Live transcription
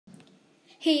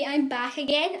Hey, I'm back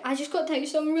again. I just got to tell you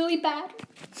something really bad.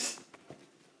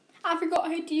 I forgot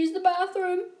how to use the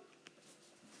bathroom.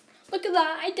 Look at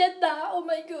that, I did that. Oh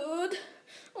my god.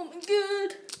 Oh my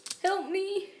god. Help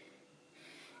me.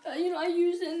 I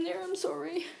used it in there, I'm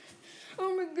sorry.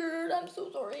 Oh my god, I'm so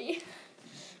sorry.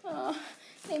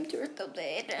 Time to rest up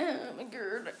dead. Oh my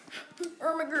god.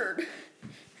 Oh my god.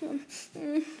 Oh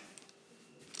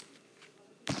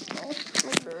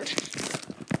my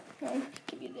god.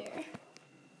 Give you there.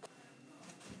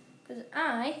 Because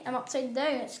I am upside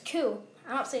down. It's cool.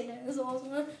 I'm upside down. It's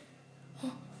awesome.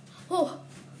 Oh.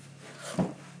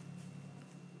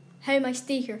 How am I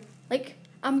stay here? Like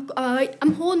I'm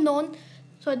holding on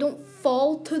so I don't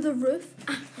fall to the roof.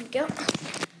 There we go.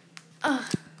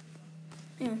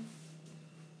 Yeah.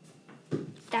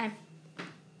 Damn.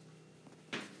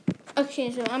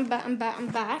 Okay, so I'm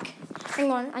back. Hang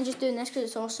on, I'm just doing this because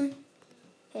it's awesome.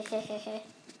 Okay,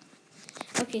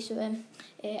 so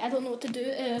I don't know what to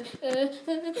do.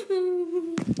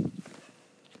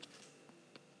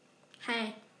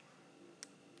 Hi.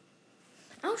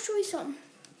 I'll show you something.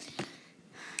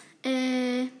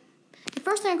 The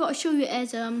first thing I gotta show you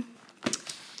is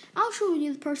I'll show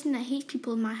you the person that hates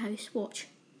people in my house. Watch.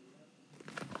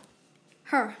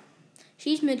 Her.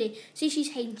 She's moody. See,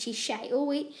 she's hiding. She's shy. Oh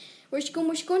wait, where's she going?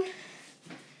 Where's she going?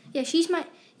 Yeah, she's my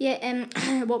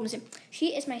what was it?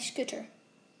 She is my scooter.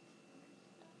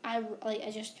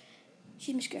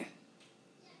 She's my scooter.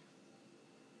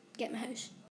 Get my house.